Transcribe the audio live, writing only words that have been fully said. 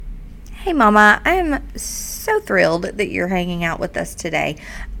Hey Mama, I am so thrilled that you're hanging out with us today.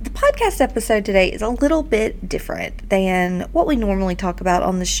 The podcast episode today is a little bit different than what we normally talk about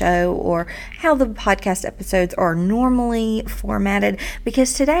on the show or how the podcast episodes are normally formatted,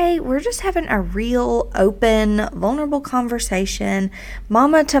 because today we're just having a real open, vulnerable conversation,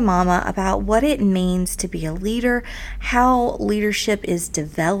 mama to mama, about what it means to be a leader, how leadership is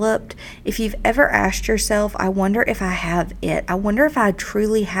developed. If you've ever asked yourself, I wonder if I have it, I wonder if I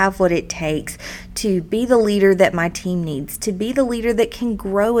truly have what it takes to be the leader that my team needs, to be the leader that can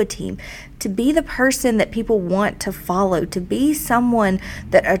grow a team, to be the person that people want to follow, to be someone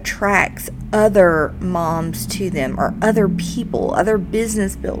that attracts other moms to them, or other people, other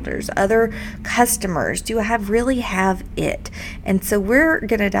business builders, other customers. Do I really have it? And so we're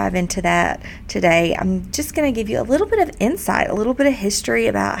going to dive into that today. I'm just going to give you a little bit of insight, a little bit of history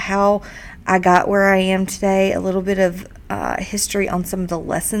about how I got where I am today, a little bit of history on some of the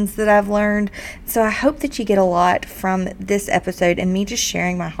lessons that I've learned. So I hope that you get a lot from this episode and me just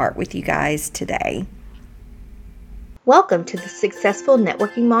sharing my heart with you guys today. Welcome to the Successful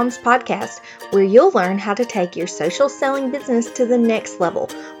Networking Moms podcast, where you'll learn how to take your social selling business to the next level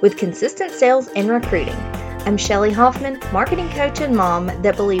with consistent sales and recruiting. I'm Shelly Hoffman, marketing coach and mom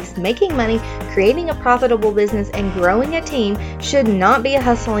that believes making money, creating a profitable business, and growing a team should not be a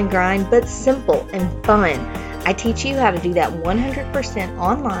hustle and grind, but simple and fun. I teach you how to do that 100%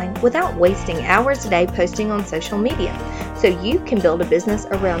 online without wasting hours a day posting on social media, so you can build a business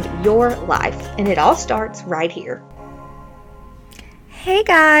around your life. And it all starts right here. Hey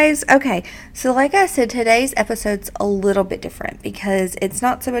guys. Okay, so like I said, today's episode's a little bit different because it's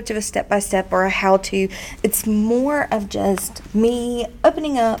not so much of a step-by-step or a how-to. It's more of just me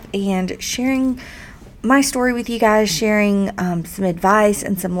opening up and sharing my story with you guys, sharing some advice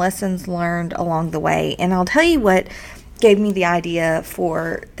and some lessons learned along the way. And I'll tell you what gave me the idea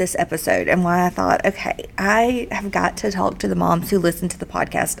for this episode and why I thought, okay, I have got to talk to the moms who listen to the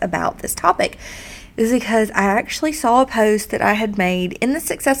podcast about this topic, is because I actually saw a post that I had made in the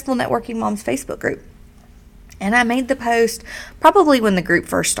Successful Networking Moms Facebook group. And I made the post probably when the group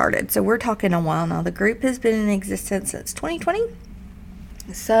first started. So we're talking a while now. The group has been in existence since 2020.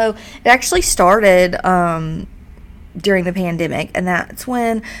 So it actually started during the pandemic, and that's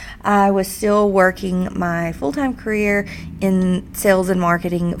when I was still working my full-time career in sales and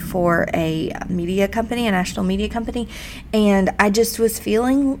marketing for a media company, a national media company, and I just was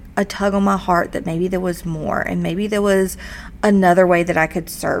feeling a tug on my heart that maybe there was more, and maybe there was another way that I could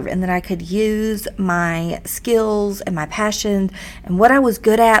serve, and that I could use my skills and my passion and what I was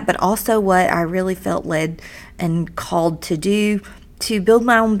good at, but also what I really felt led and called to do, to build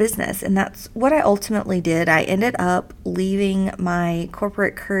my own business. And that's what I ultimately did. I ended up leaving my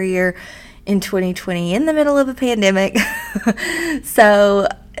corporate career in 2020 in the middle of a pandemic. So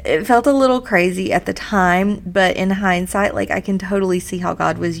it felt a little crazy at the time, but in hindsight, like, I can totally see how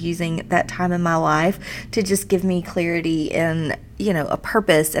God was using that time in my life to just give me clarity and, a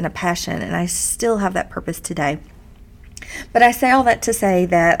purpose and a passion. And I still have that purpose today. But I say all that to say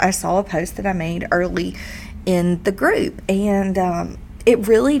that I saw a post that I made early in the group, and it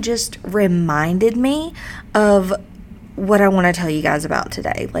really just reminded me of what I want to tell you guys about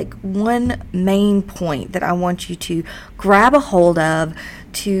today. Like, one main point that I want you to grab a hold of,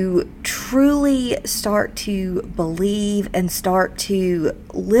 to truly start to believe and start to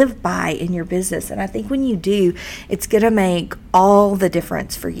live by in your business. And I think when you do, it's going to make all the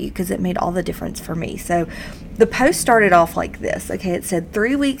difference for you, because it made all the difference for me. So the post started off like this. Okay, it said,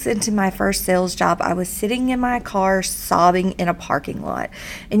 3 weeks into my first sales job, I was sitting in my car sobbing in a parking lot.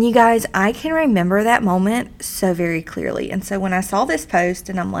 And you guys, I can remember that moment so very clearly. And so when I saw this post,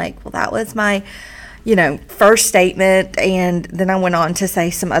 and I'm like, well, that was my first statement. And then I went on to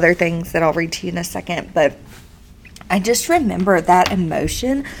say some other things that I'll read to you in a second. But I just remember that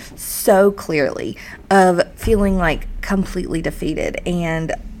emotion so clearly of feeling like completely defeated.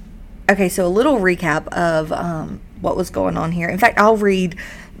 And okay, so a little recap of what was going on here. In fact, I'll read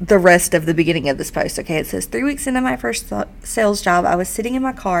the rest of the beginning of this post. Okay, it says, 3 weeks into my first sales job, I was sitting in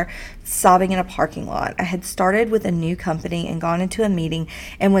my car sobbing in a parking lot. I had started with a new company and gone into a meeting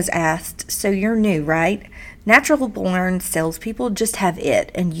and was asked, so you're new, right? Natural born salespeople just have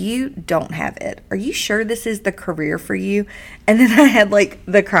it, and you don't have it. Are you sure this is the career for you? And then I had like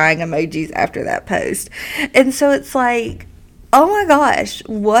the crying emojis after that post. And so it's like, oh my gosh,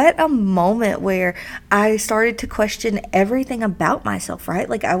 what a moment where I started to question everything about myself, right?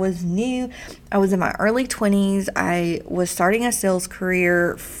 Like, I was new. I was in my early 20s. I was starting a sales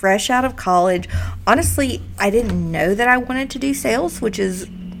career fresh out of college. Honestly, I didn't know that I wanted to do sales, which is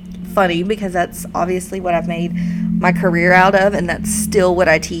funny because that's obviously what I've made my career out of, and that's still what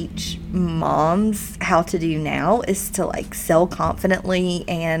I teach moms how to do now is to like sell confidently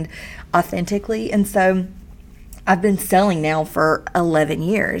and authentically. And so I've been selling now for 11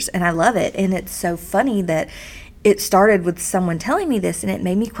 years and I love it. And it's so funny that it started with someone telling me this and it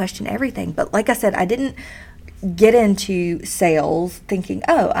made me question everything. But like I said, I didn't get into sales thinking,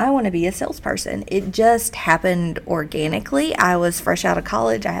 oh, I want to be a salesperson. It just happened organically. I was fresh out of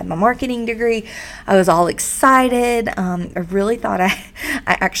college. I had my marketing degree. I was all excited. I really thought I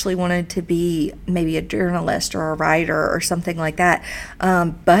actually wanted to be maybe a journalist or a writer or something like that.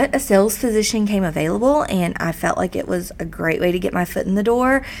 But a sales position came available and I felt like it was a great way to get my foot in the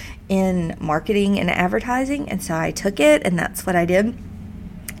door in marketing and advertising. And so I took it and that's what I did.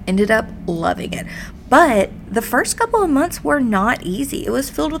 Ended up loving it. But the first couple of months were not easy. It was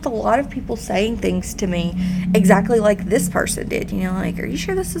filled with a lot of people saying things to me exactly like this person did. You know, like, are you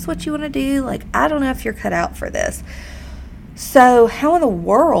sure this is what you want to do? Like, I don't know if you're cut out for this. So how in the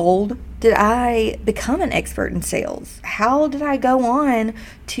world did I become an expert in sales? How did I go on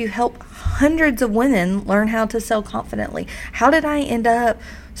to help hundreds of women learn how to sell confidently? How did I end up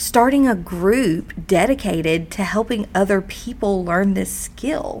starting a group dedicated to helping other people learn this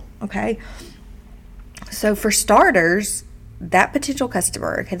skill? Okay. So for starters, that potential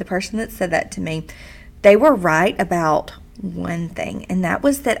customer, okay, the person that said that to me, they were right about one thing, and that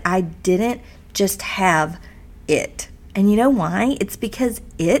was that I didn't just have it. And you know why? It's because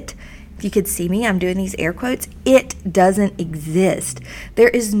it, if you could see me, I'm doing these air quotes, it doesn't exist. There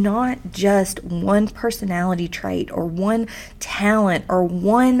is not just one personality trait or one talent or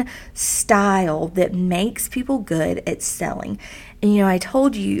one style that makes people good at selling. And you know, I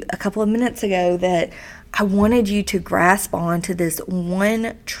told you a couple of minutes ago that I wanted you to grasp on to this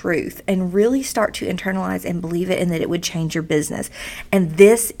one truth and really start to internalize and believe it and that it would change your business. And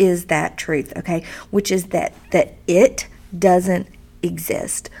this is that truth, okay? Which is that it doesn't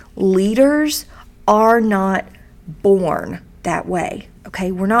exist. Leaders are not born that way,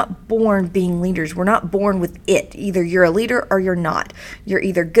 okay? We're not born being leaders. We're not born with it. Either you're a leader or you're not. You're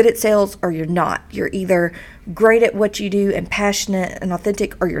either good at sales or you're not. You're either great at what you do and passionate and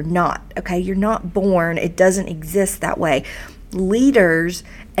authentic or you're not, okay? You're not born. It doesn't exist that way. Leaders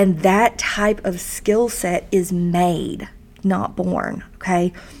and that type of skill set is made, not born,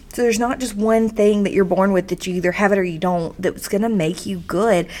 okay? So there's not just one thing that you're born with that you either have it or you don't that's going to make you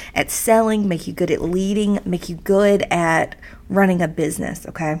good at selling, make you good at leading, make you good at running a business,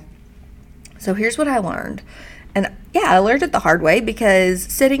 okay? So here's what I learned. And yeah, I learned it the hard way because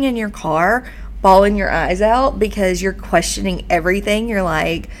sitting in your car, bawling your eyes out because you're questioning everything. You're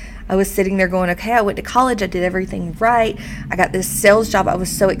like, I was sitting there going, okay, I went to college. I did everything right. I got this sales job. I was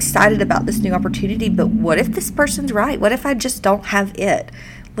so excited about this new opportunity. But what if this person's right? What if I just don't have it?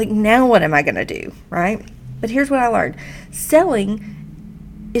 Like, now what am I going to do, right? But here's what I learned.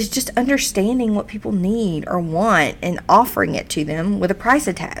 Selling is just understanding what people need or want and offering it to them with a price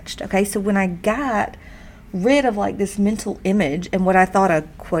attached, okay? So when I got rid of like this mental image and what I thought a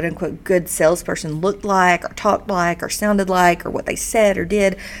quote unquote good salesperson looked like or talked like or sounded like or what they said or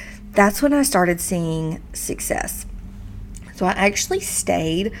did, that's when I started seeing success. So I actually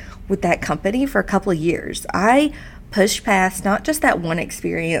stayed with that company for a couple of years. I pushed past not just that one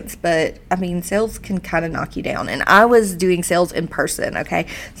experience, but I mean, sales can kind of knock you down. And I was doing sales in person, okay?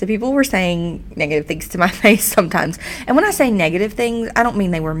 So people were saying negative things to my face sometimes. And when I say negative things, I don't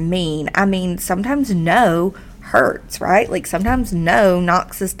mean they were mean. I mean, sometimes no hurts, right? Like sometimes no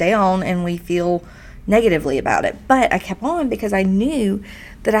knocks us down and we feel negatively about it. But I kept on because I knew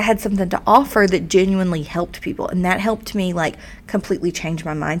that I had something to offer that genuinely helped people. And that helped me like completely change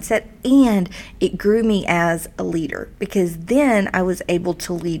my mindset. And it grew me as a leader because then I was able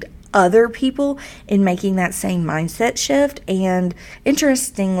to lead other people in making that same mindset shift. And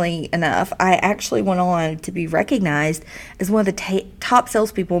interestingly enough, I actually went on to be recognized as one of the top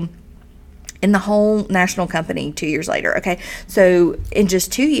salespeople in the whole national company 2 years later, okay? So in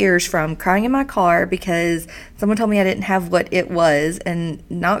just 2 years from crying in my car because someone told me I didn't have what it was and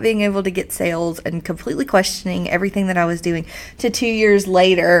not being able to get sales and completely questioning everything that I was doing to 2 years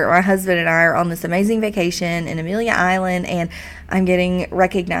later, my husband and I are on this amazing vacation in Amelia Island and I'm getting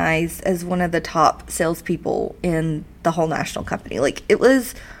recognized as one of the top salespeople in the whole national company. Like it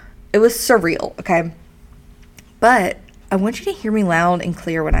was surreal, okay? But I want you to hear me loud and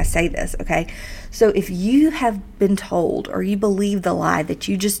clear when I say this, okay? So if you have been told or you believe the lie that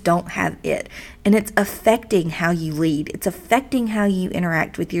you just don't have it, and it's affecting how you lead, it's affecting how you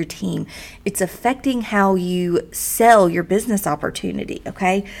interact with your team, it's affecting how you sell your business opportunity,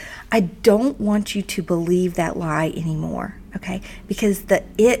 okay? I don't want you to believe that lie anymore, okay? Because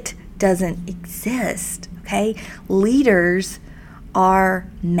it doesn't exist, okay? Leaders are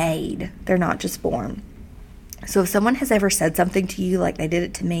made. They're not just born. So if someone has ever said something to you like they did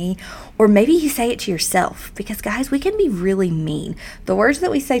it to me, or maybe you say it to yourself, because guys, we can be really mean. The words that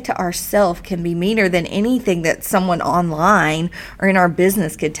we say to ourselves can be meaner than anything that someone online or in our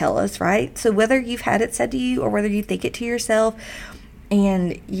business could tell us, right? So whether you've had it said to you or whether you think it to yourself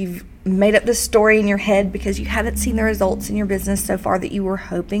and you've made up this story in your head because you haven't seen the results in your business so far that you were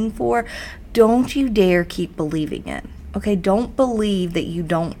hoping for, don't you dare keep believing it. Okay, don't believe that you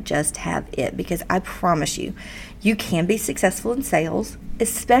don't just have it, because I promise you, you can be successful in sales,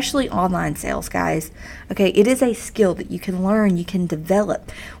 especially online sales, guys. Okay, it is a skill that you can learn, you can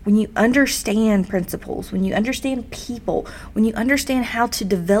develop. When you understand principles, when you understand people, when you understand how to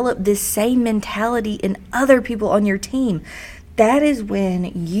develop this same mentality in other people on your team, that is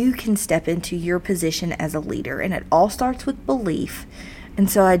when you can step into your position as a leader. And it all starts with belief. And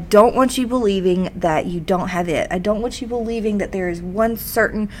so I don't want you believing that you don't have it. I don't want you believing that there is one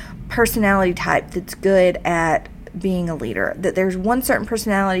certain personality type that's good at being a leader, that there's one certain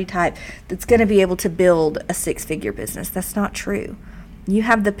personality type that's going to be able to build a 6-figure business. That's not true. You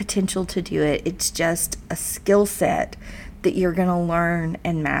have the potential to do it. It's just a skill set that you're going to learn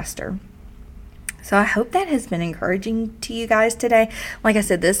and master. So I hope that has been encouraging to you guys today. Like I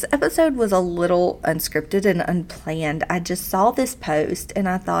said, this episode was a little unscripted and unplanned. I just saw this post and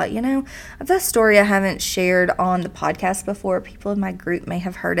I thought, that's a story I haven't shared on the podcast before. People in my group may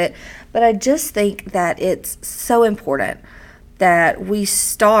have heard it, but I just think that it's so important that we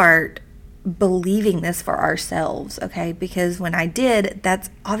start believing this for ourselves, okay? Because when I did, that's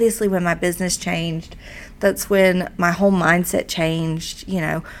obviously when my business changed. That's when my whole mindset changed,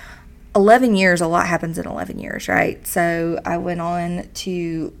 11 years, a lot happens in 11 years, right? So I went on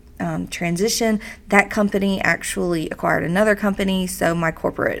to transition. That company actually acquired another company. So my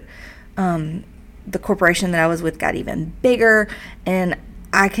the corporation that I was with got even bigger, and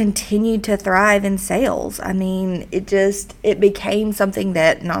I continued to thrive in sales. I mean, it became something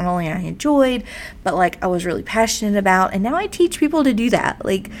that not only I enjoyed, but I was really passionate about. And now I teach people to do that.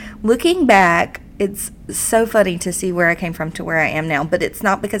 Looking back, it's so funny to see where I came from to where I am now, but it's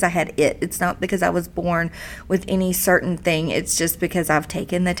not because I had it. It's not because I was born with any certain thing. It's just because I've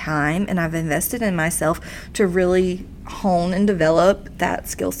taken the time and I've invested in myself to really hone and develop that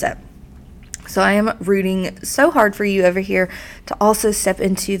skill set. So I am rooting so hard for you over here to also step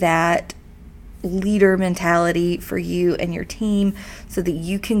into that leader mentality for you and your team so that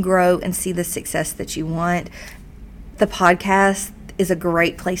you can grow and see the success that you want. The podcast is a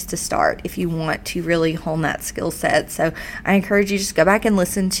great place to start if you want to really hone that skill set. So I encourage you to just go back and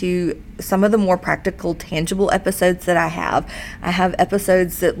listen to some of the more practical, tangible episodes that I have. I have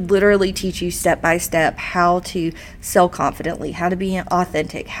episodes that literally teach you step by step how to sell confidently, how to be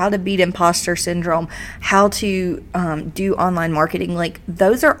authentic, how to beat imposter syndrome, how to do online marketing.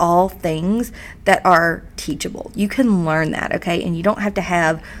 Those are all things that are teachable. You can learn that, okay? And you don't have to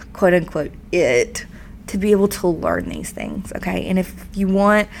have quote unquote it to be able to learn these things, okay? And if you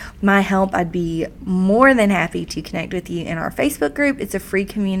want my help, I'd be more than happy to connect with you in our Facebook group. It's a free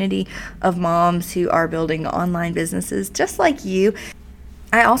community of moms who are building online businesses just like you.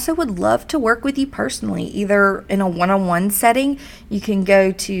 I also would love to work with you personally, either in a one-on-one setting. You can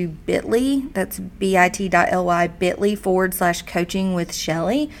go to bit.ly, that's bit.ly, bit.ly/coaching with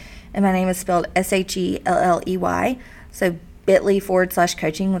Shelly. And my name is spelled Shelley. So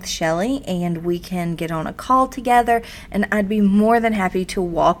bit.ly/coaching with Shelly, and we can get on a call together, and I'd be more than happy to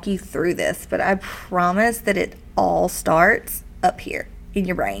walk you through this. But I promise that it all starts up here in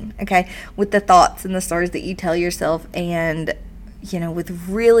your brain, okay? With the thoughts and the stories that you tell yourself, and with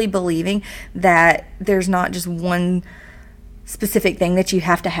really believing that there's not just one specific thing that you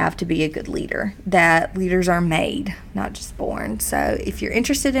have to be a good leader, that leaders are made, not just born. So if you're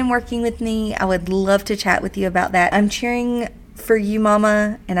interested in working with me, I would love to chat with you about that. I'm cheering for you,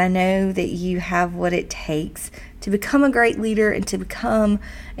 mama, and I know that you have what it takes to become a great leader and to become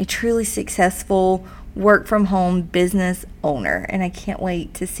a truly successful work from home business owner. And I can't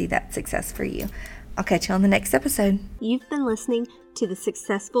wait to see that success for you. I'll catch you on the next episode. You've been listening to the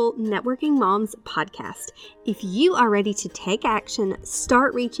Successful Networking Moms podcast. If you are ready to take action,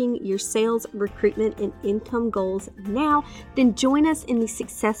 start reaching your sales, recruitment, and income goals now, then join us in the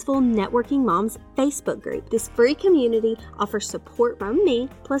Successful Networking Moms Facebook group. This free community offers support from me,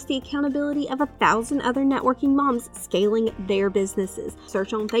 plus the accountability of 1,000 other networking moms scaling their businesses.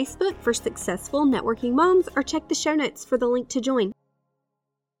 Search on Facebook for Successful Networking Moms or check the show notes for the link to join.